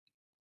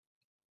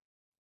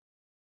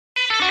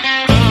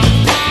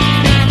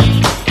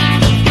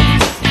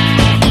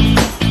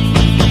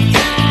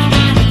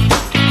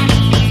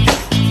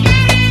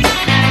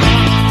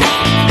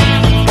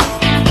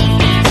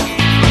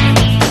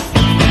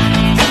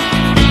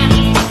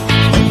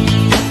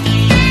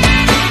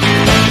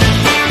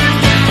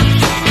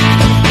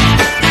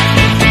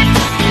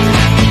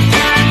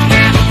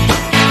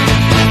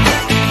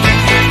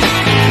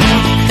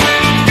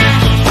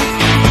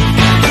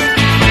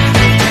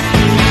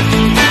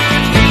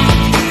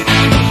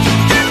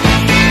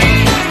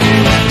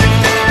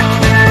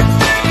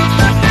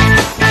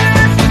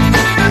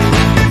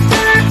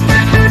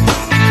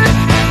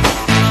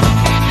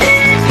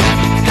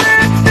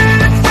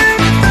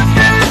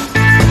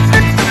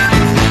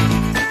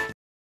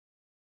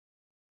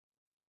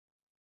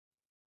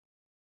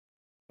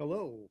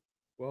Hello,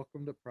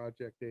 welcome to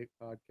Project 8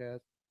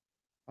 Podcast.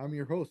 I'm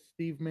your host,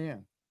 Steve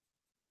Mann.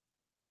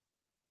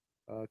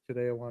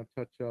 Today I want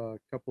to touch a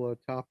couple of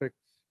topics.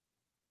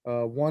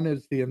 One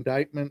is the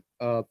indictment,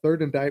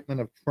 third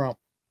indictment of Trump.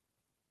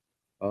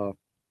 Uh,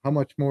 how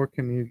much more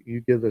can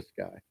you give this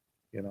guy?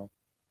 You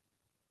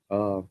know,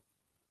 uh,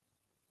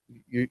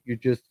 you're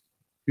just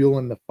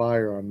fueling the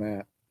fire on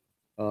that.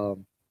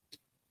 Um,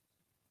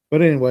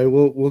 but anyway,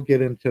 we'll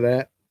get into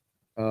that.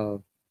 Uh,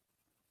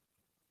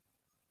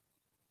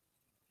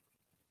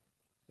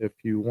 if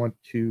you want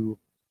to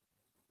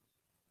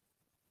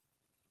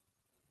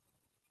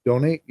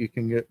donate, you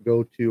can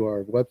go to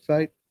our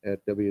website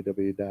at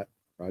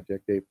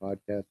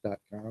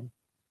www.project8podcast.com.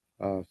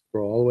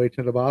 Scroll all the way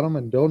to the bottom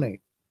and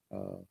donate.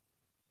 Uh,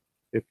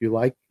 if you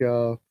like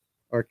our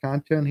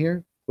content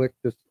here, click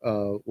this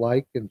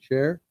like and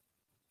share.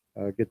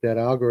 Get that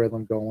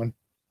algorithm going.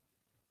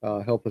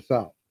 Help us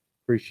out.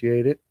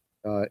 Appreciate it.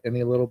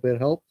 Any little bit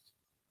helps,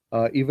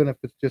 even if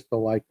it's just a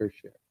like or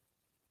share.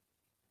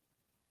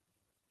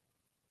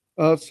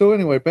 So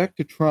anyway, back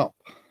to Trump.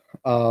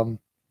 Um,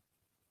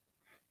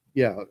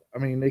 yeah, I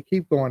mean they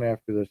keep going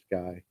after this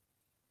guy.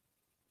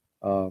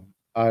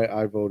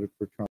 I voted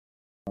for Trump.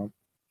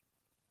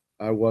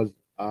 I was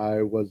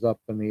I was up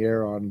in the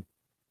air on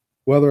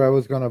whether I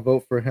was going to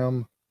vote for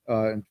him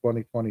in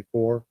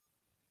 2024,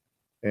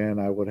 and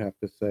I would have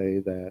to say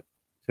that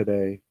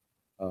today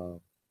uh,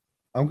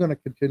 I'm going to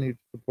continue to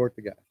support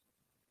the guy.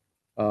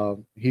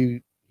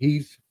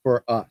 He's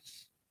for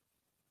us.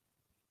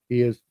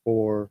 He is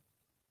for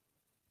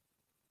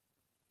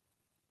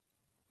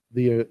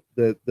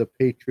the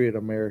patriot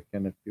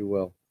American, if you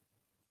will,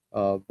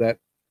 that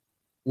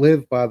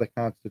live by the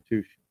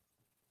Constitution.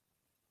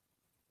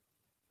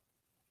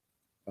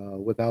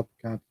 Without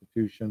the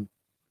Constitution,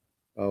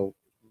 uh,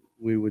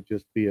 we would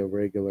just be a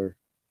regular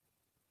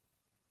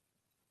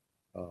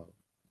uh,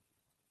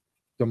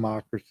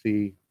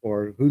 democracy,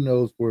 or who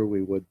knows where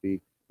we would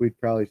be. We'd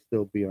probably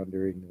still be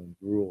under England's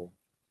rule.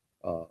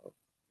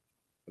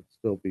 It'd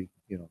still be,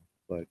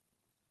 but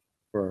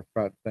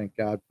thank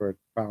God for our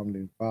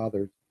founding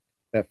fathers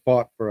that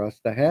fought for us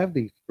to have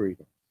these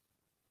freedoms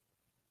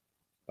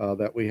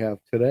that we have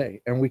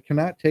today, and we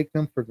cannot take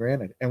them for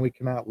granted, and we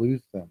cannot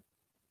lose them.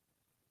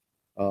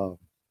 Uh,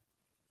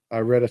 I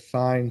read a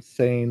sign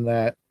saying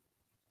that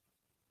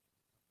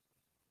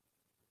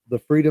the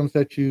freedoms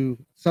that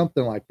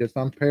something like this,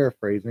 I'm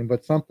paraphrasing,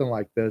 but something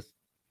like this,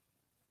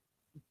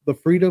 the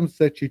freedoms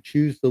that you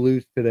choose to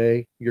lose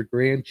today, your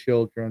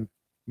grandchildren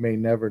may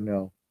never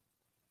know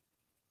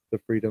the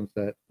freedoms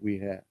that we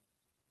have.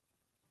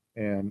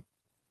 And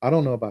I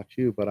don't know about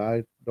you, but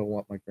I don't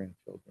want my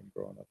grandchildren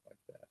growing up like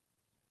that.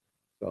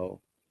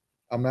 So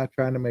I'm not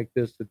trying to make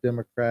this a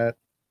Democrat,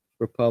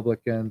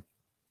 Republican,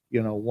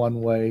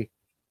 one way.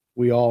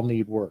 We all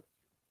need work.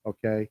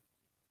 Okay.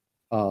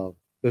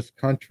 This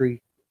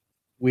country,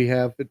 we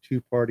have a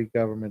two-party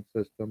government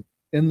system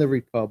in the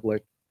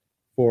republic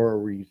for a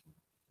reason.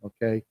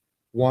 Okay.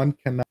 One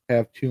cannot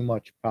have too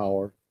much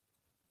power,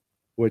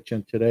 which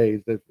in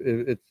today's,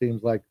 it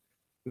seems like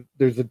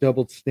there's a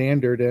double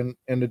standard, and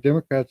the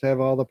Democrats have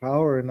all the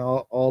power and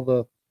all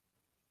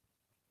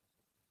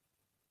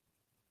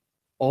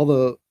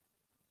the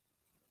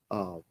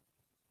uh,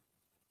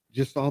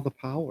 just all the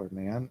power,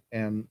 man,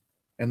 and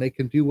they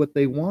can do what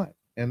they want,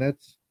 and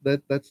that's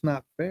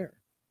not fair.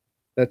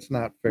 That's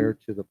not fair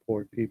to the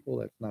poor people.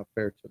 That's not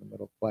fair to the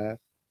middle class.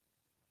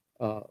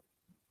 Uh,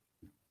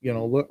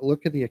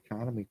 look at the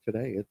economy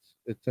today.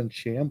 It's in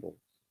shambles.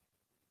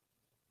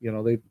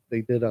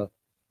 They did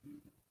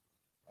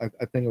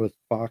I think it was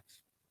Fox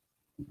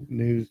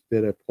News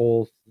did a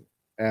poll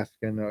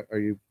asking, are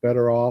you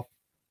better off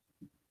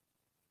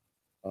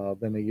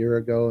than a year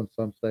ago? And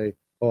some say,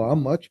 oh,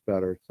 I'm much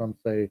better. Some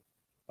say,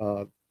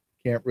 uh,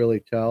 can't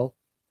really tell.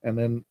 And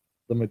then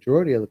the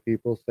majority of the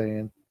people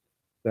saying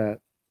that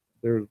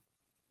they're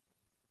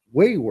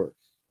way worse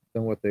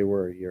than what they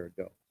were a year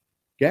ago.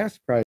 Gas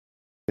prices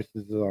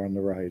are on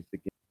the rise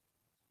again.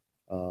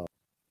 Uh,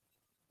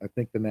 I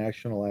think the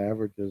national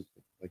average is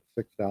like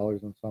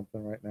 $6 and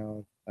something right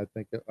now.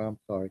 I'm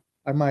sorry,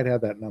 I might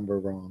have that number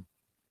wrong,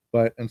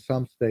 but in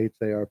some states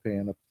they are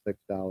paying up to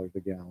 $6 a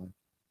gallon.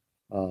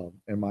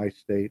 In my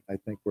state, I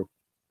think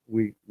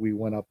we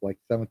went up like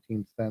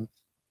 17 cents,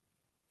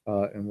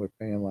 and we're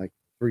paying like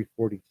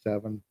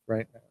 3.47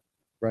 right now.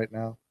 Right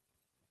now,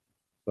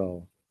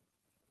 so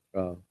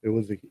it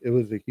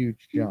was a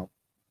huge jump.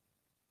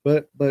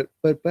 But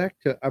back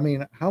to, I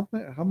mean, how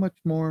much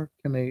more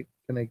can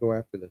they go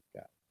after this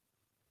guy?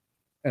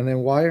 And then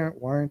why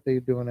aren't they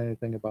doing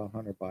anything about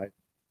Hunter Biden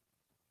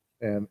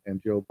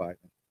and Joe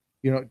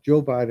Biden?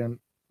 Joe Biden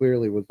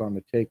clearly was on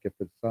the take if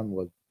his son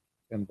was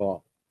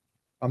involved.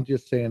 I'm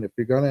just saying, if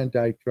you're going to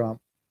indict Trump,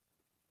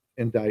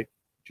 indict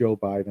Joe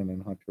Biden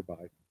and Hunter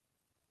Biden.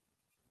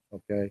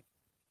 Okay,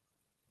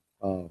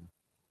 um,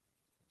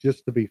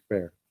 just to be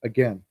fair.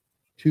 Again,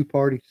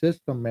 two-party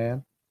system,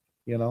 man.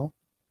 You know,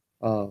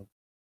 uh,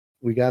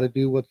 we got to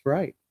do what's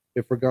right.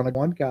 If we're going to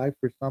one guy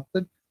for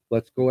something,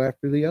 let's go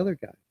after the other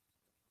guy.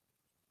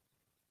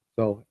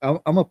 So I'm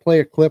gonna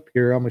play a clip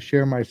here. I'm gonna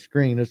share my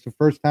screen. It's the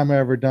first time I've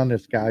ever done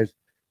this, guys.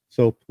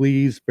 So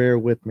please bear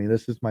with me.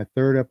 This is my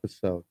third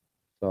episode.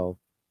 So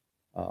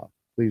uh,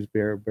 please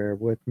bear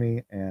with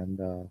me, and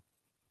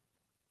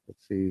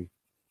let's see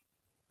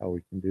how we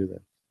can do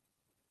this.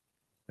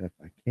 And if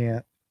I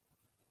can't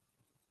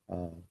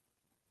uh,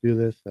 do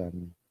this,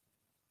 then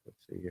let's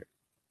see here.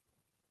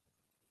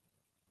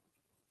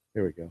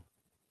 Here we go.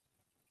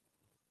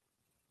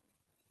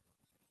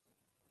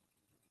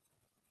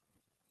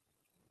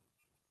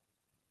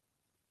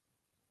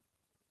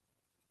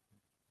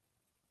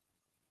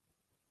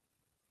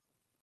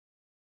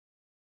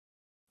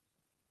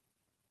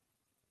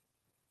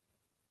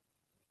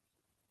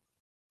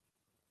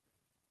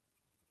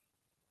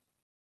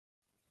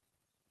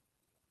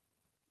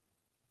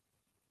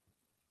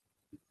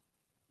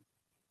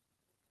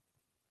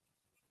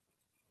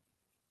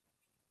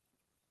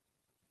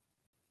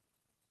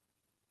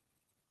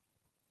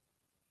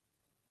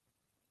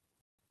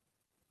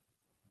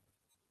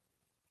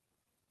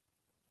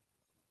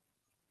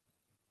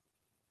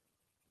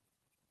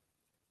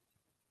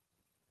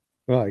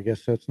 Well, I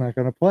guess that's not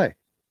going to play.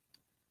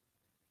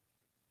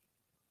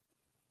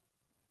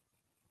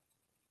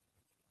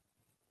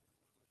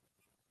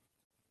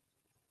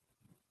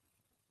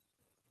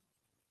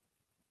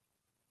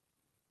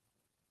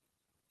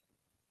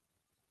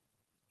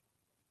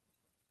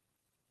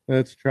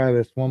 Let's try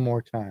this one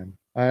more time.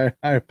 I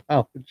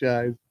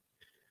apologize.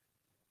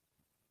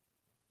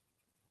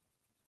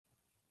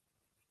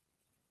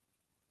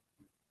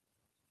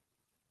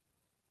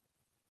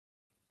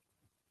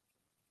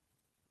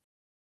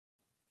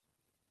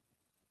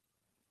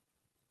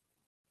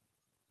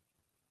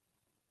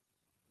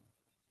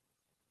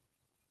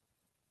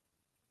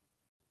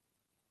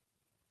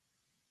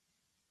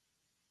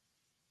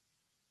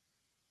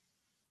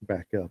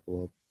 Back up a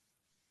little.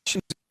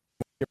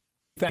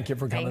 Thank you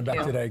for coming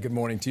back today. Good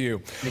morning to you.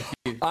 Thank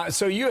you.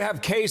 So you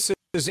have cases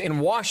in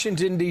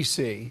Washington,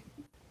 D.C.,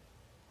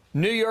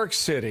 New York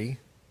City,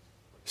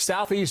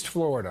 Southeast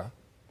Florida,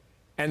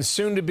 and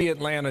soon to be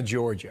Atlanta,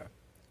 Georgia.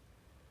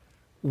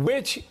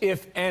 Which,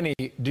 if any,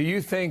 do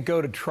you think go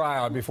to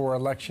trial before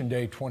Election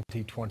Day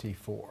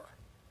 2024?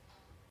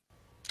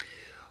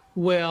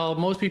 Well,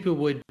 most people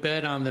would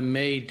bet on the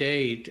May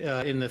date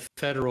in the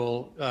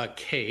federal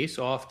case.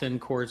 Often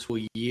courts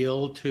will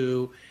yield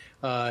to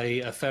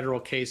a federal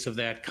case of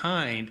that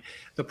kind.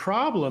 The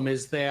problem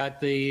is that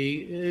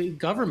the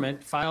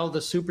government filed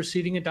a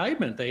superseding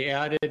indictment. They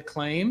added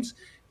claims,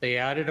 they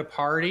added a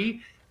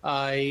party.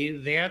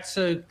 That's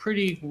a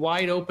pretty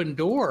wide open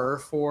door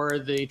for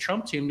the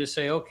Trump team to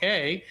say,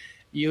 okay,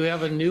 you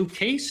have a new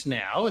case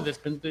now that's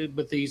been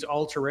with these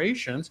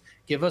alterations.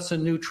 Give us a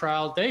new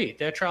trial date.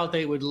 That trial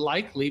date would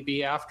likely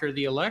be after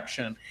the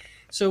election.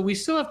 So we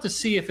still have to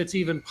see if it's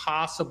even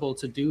possible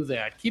to do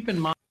that. Keep in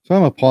mind. So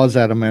I'm going to pause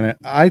that a minute.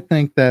 I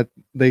think that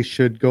they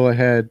should go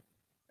ahead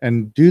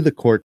and do the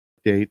court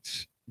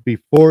dates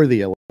before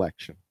the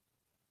election.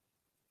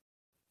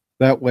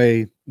 That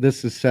way,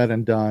 this is said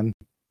and done,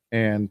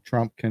 and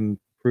Trump can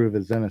prove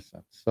his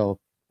innocence. So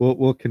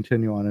we'll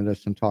continue on in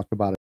this and talk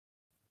about it.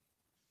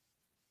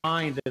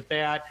 Mind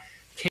that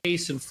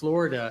case in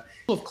Florida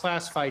full of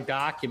classified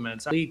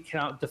documents. I lead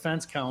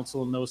defense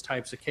counsel in those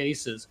types of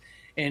cases,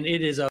 and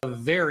it is a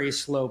very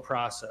slow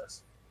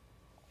process.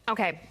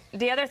 Okay.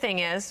 The other thing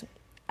is,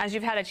 as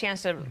you've had a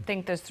chance to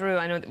think this through,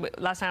 I know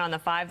last night on the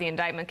 5, the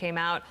indictment came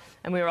out,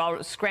 and we were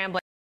all scrambling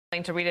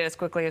to read it as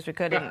quickly as we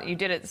could, and you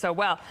did it so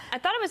well. I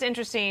thought it was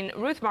interesting.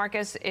 Ruth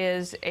Marcus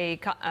is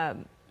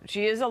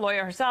she is a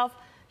lawyer herself.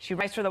 She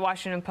writes for the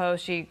Washington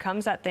Post. She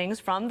comes at things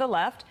from the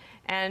left.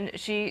 And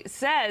she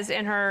says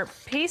in her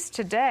piece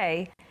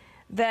today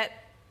that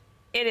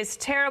it is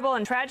terrible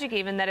and tragic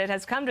even that it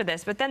has come to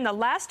this. But then the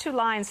last 2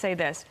 lines say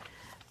this: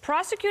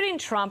 prosecuting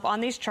Trump on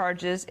these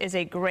charges is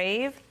a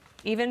grave,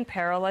 even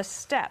perilous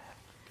step.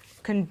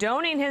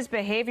 Condoning his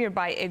behavior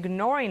by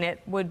ignoring it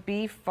would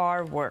be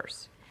far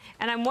worse.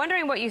 And I'm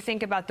wondering what you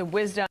think about the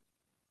wisdom.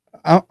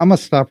 I'm going to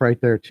stop right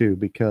there, too,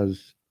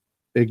 because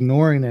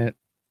ignoring it,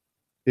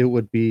 it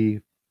would be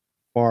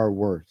far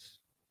worse.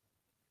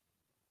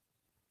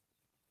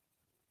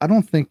 I'm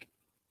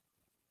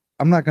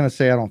not going to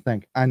say I don't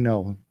think. I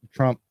know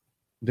Trump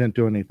didn't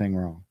do anything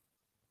wrong.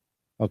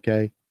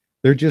 Okay?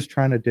 They're just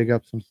trying to dig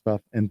up some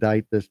stuff,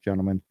 indict this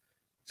gentleman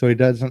so he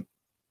doesn't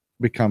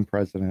become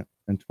president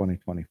in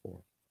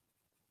 2024.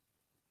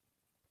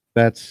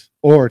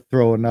 Or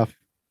throw enough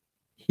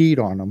heat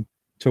on him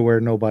to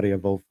where nobody will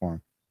vote for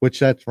him, which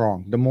that's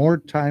wrong. The more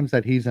times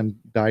that he's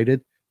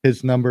indicted,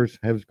 his numbers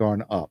have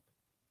gone up.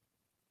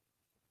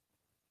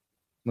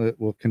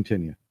 We'll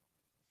continue.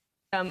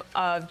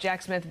 Of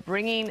Jack Smith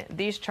bringing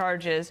these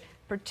charges,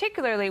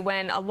 particularly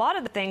when a lot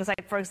of the things,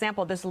 like, for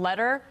example, this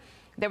letter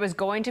that was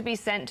going to be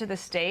sent to the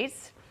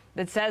states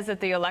that says that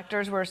the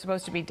electors were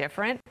supposed to be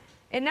different,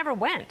 it never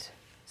went.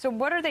 So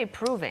what are they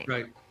proving?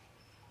 Right.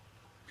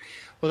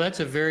 Well,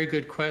 that's a very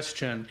good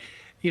question.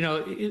 You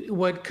know,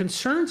 what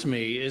concerns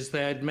me is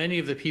that many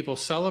of the people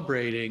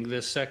celebrating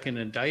this second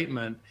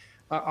indictment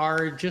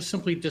are just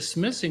simply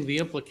dismissing the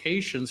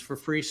implications for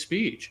free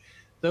speech.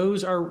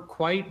 Those are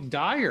quite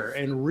dire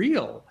and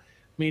real. I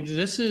mean,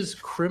 this is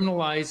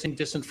criminalizing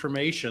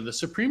disinformation. The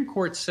Supreme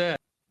Court said.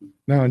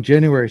 Now, on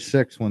January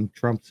 6th, when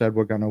Trump said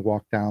we're going to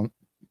walk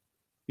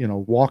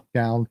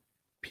down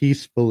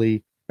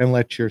peacefully and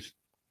let your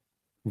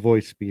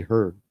voice be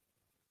heard,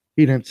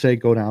 he didn't say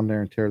go down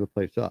there and tear the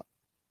place up.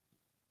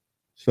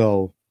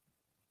 So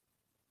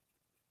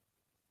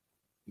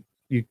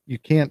you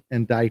can't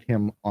indict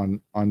him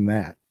on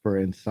that for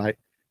inciting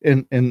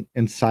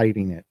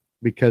it,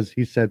 because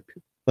he said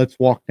let's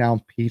walk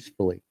down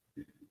peacefully.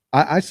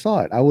 I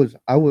saw it. I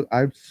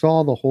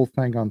saw the whole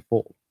thing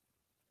unfold,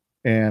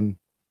 and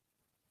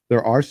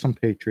there are some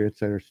patriots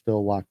that are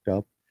still locked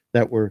up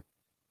that were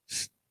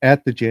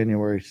at the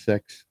January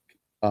 6th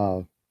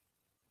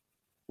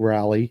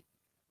rally,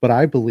 but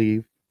I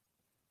believe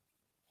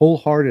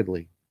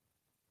wholeheartedly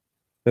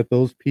that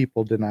those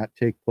people did not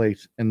take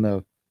place in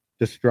the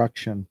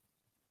destruction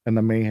and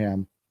the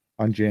mayhem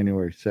on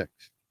January 6th.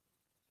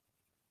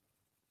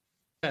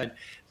 That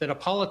a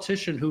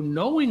politician who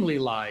knowingly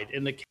lied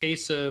in the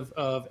case of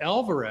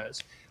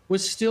Alvarez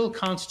was still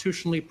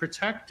constitutionally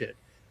protected.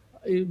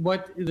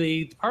 What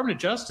the Department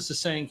of Justice is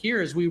saying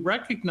here is we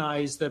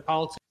recognize that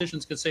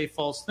politicians can say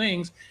false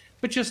things,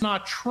 but just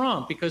not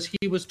Trump, because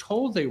he was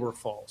told they were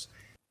false.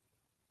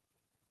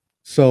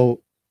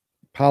 So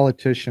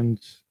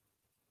politicians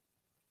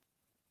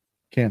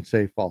can't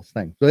say false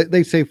things.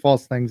 They say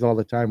false things all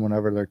the time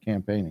whenever they're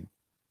campaigning.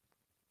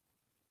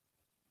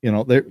 You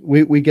know,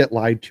 we get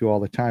lied to all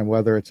the time,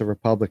 whether it's a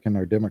Republican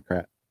or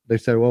Democrat. They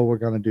say, well, we're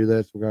going to do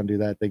this, we're going to do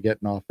that. They get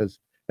in office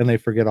and they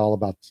forget all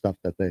about the stuff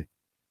that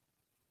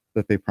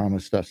they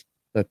promised us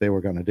that they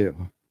were going to do.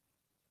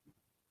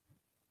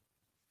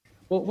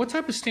 Well, what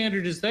type of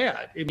standard is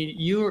that? I mean,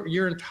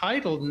 you're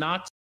entitled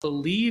not to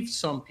believe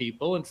some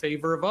people in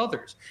favor of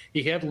others.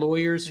 You had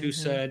lawyers who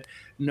said,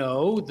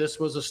 no, this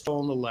was a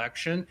stolen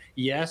election.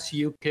 Yes,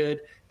 you could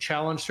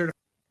challenge certification.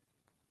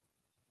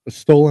 A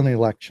stolen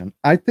election.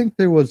 I think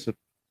there was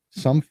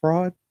some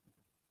fraud,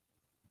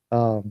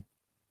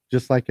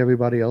 just like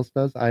everybody else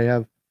does. I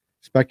have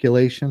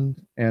speculation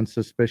and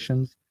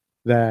suspicions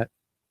that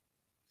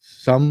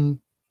some,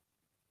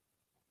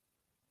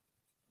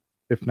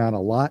 if not a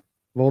lot,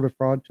 voter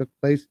fraud took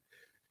place.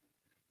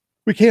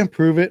 We can't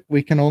prove it.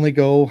 We can only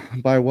go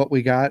by what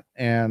we got.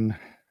 And,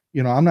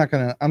 you know, I'm not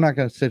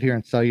gonna sit here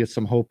and sell you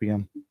some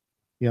hopium.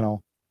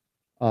 You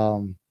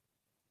know,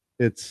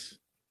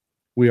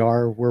 we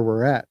are where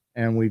we're at,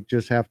 and we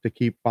just have to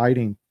keep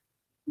fighting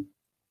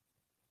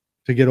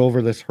to get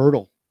over this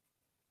hurdle.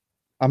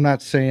 I'm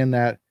not saying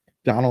that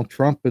Donald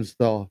Trump is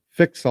the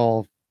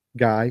fix-all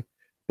guy,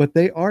 but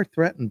they are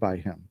threatened by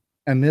him,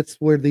 and that's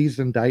where these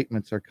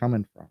indictments are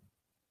coming from.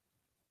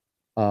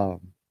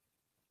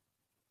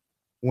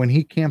 When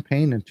he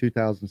campaigned in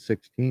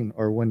 2016,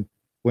 or when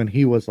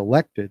he was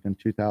elected in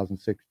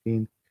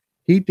 2016,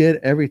 he did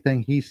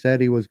everything he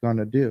said he was going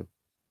to do.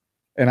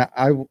 And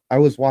I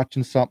was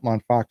watching something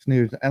on Fox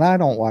News, and I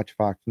don't watch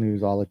Fox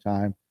News all the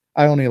time.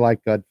 I only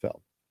like Greg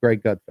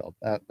Gutfeld.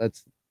 I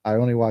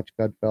only watch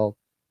Gutfeld.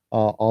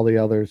 All the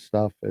other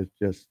stuff is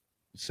just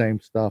the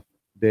same stuff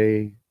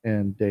day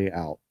in, day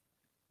out.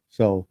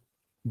 So,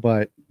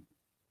 but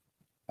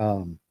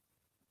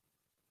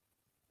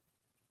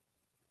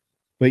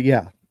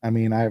yeah, I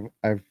mean,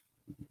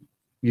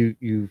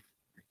 you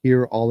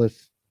hear all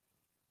this,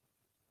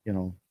 you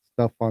know,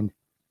 stuff on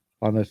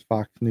this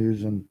Fox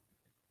News and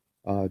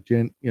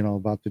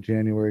about the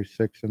January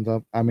 6th and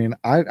stuff. I mean,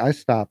 I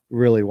stopped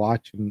really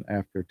watching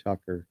after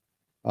Tucker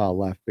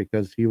left,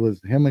 because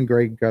him and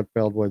Greg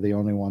Gutfeld were the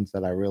only ones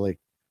that I really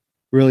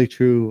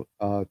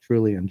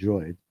truly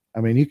enjoyed.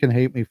 I mean, you can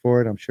hate me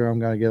for it. I'm sure I'm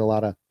going to get a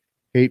lot of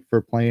hate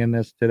for playing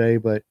this today,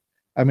 but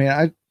I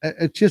mean,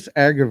 it just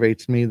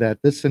aggravates me that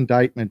this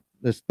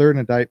third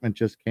indictment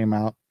just came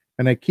out,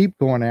 and they keep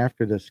going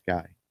after this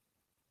guy.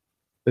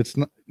 It's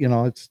not,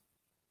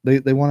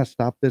 they want to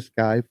stop this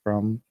guy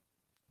from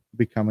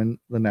becoming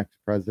the next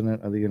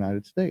president of the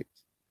United States.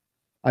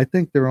 I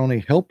think they're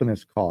only helping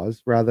his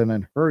cause rather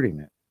than hurting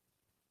it.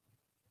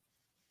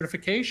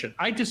 Certification.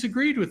 I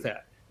disagreed with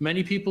that.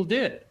 Many people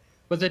did,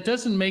 but that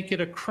doesn't make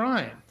it a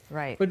crime.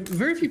 Right. But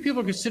very few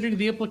people are considering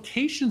the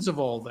implications of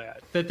all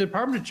that. That the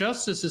Department of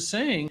Justice is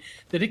saying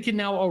that it can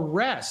now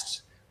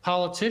arrest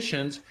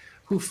politicians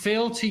who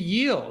fail to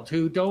yield,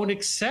 who don't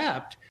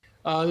accept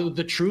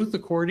the truth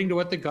according to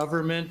what the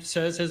government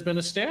says has been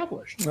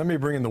established. Let me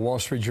bring in the Wall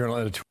Street Journal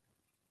editor.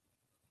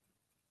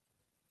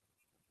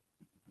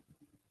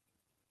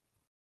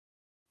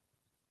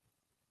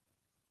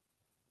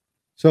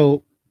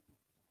 So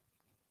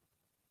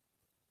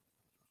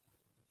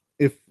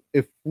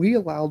if we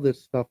allow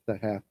this stuff to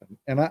happen,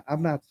 and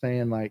I'm not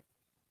saying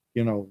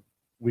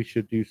we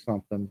should do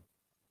something.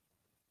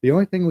 The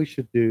only thing we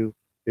should do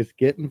is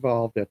get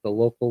involved at the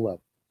local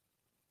level.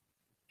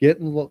 Get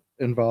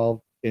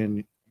involved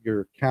in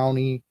your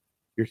county,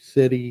 your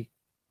city.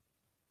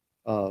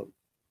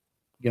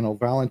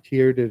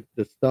 Volunteer to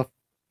stuff.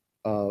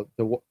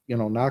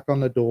 Knock on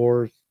the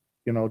doors.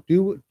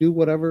 Do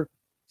whatever,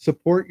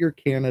 support your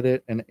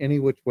candidate in any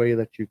which way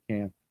that you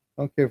can.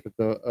 I don't care if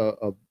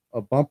it's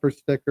a bumper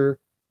sticker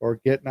or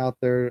getting out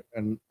there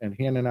and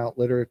handing out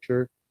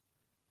literature.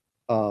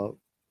 uh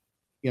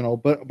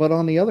but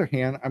on the other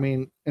hand, I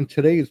mean, in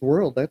today's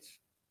world,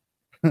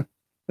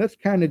 that's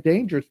kind of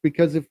dangerous,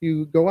 because if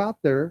you go out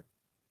there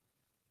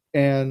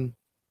and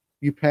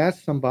you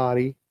pass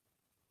somebody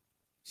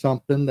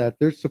something that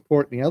they're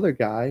supporting the other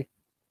guy,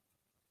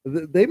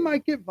 they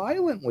might get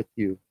violent with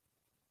you.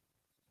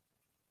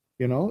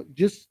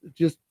 Just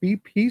be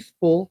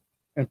peaceful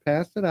and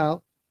pass it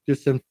out.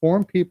 Just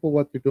inform people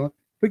what they're doing,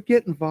 but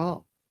get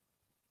involved.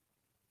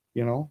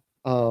 You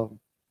know,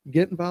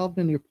 get involved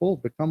in your poll.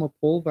 Become a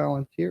poll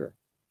volunteer.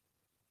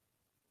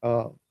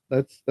 Uh,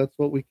 that's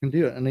what we can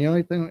do. And the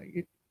only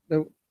thing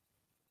that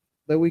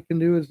that we can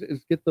do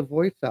is get the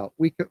voice out.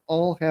 We can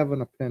all have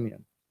an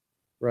opinion,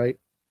 right?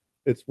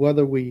 It's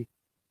whether we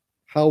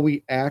how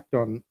we act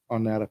on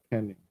that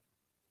opinion.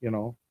 You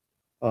know,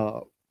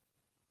 uh,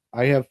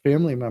 I have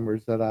family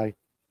members that I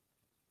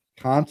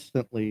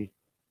constantly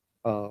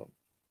uh,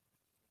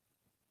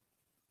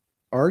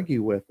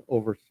 argue with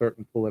over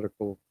certain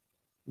political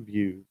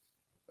views,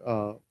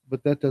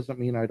 but that doesn't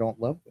mean I don't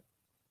love them,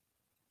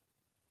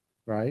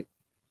 right?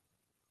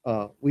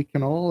 We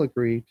can all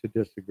agree to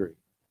disagree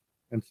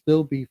and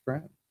still be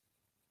friends.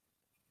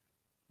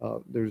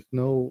 There's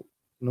no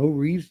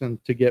reason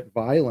to get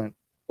violent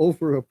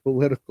over a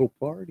political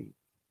party.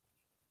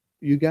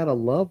 You got to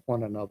love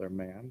one another,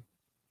 man.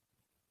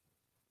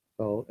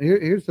 So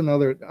here's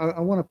another.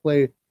 I want to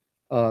play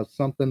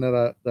something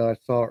that I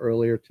saw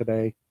earlier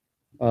today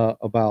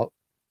about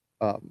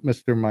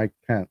Mr. Mike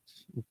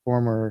Pence,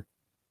 former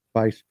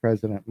Vice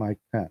President Mike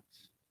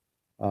Pence.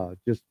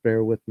 Just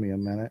bear with me a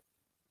minute.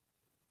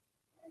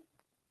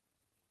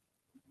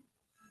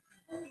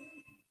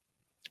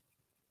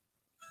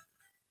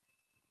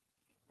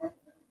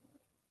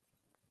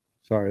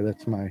 Sorry,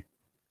 that's my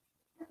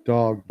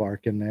dog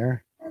barking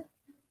there.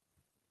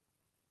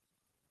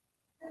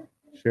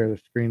 Share the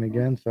screen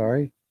again.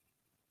 Sorry.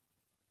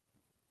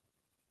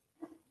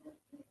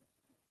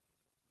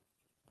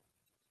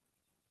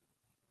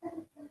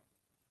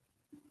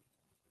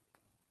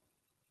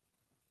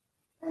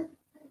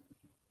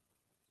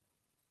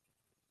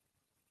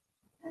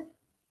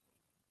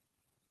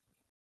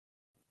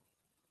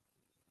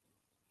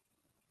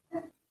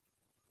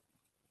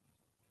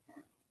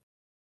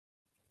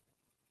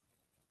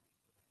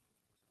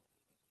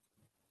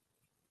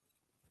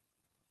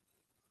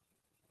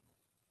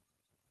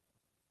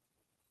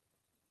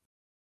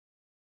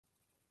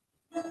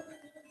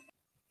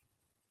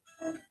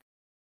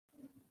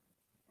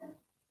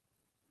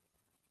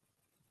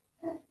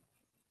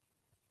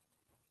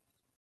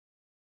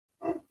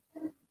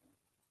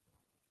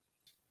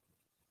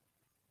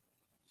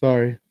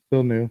 Sorry,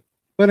 still new.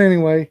 But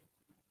anyway,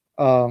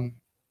 um,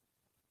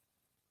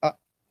 uh,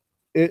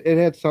 it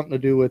had something to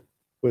do with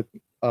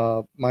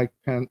Mike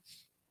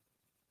Pence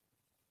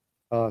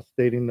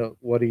stating that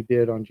what he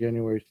did on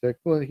January 6th.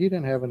 Well, he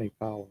didn't have any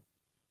power.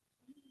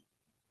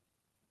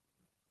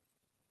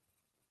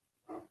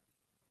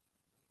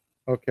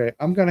 Okay,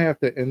 I'm gonna have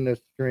to end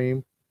this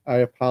stream. I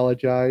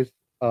apologize.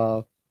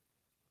 I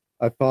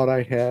thought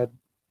I had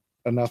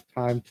enough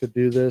time to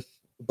do this,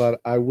 but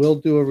I will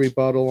do a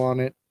rebuttal on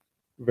it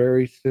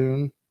very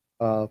soon.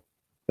 Uh,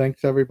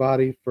 Thanks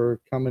everybody for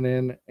coming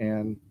in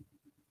and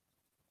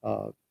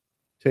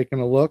taking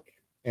a look,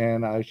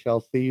 and I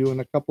shall see you in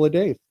a couple of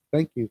days.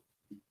 Thank you.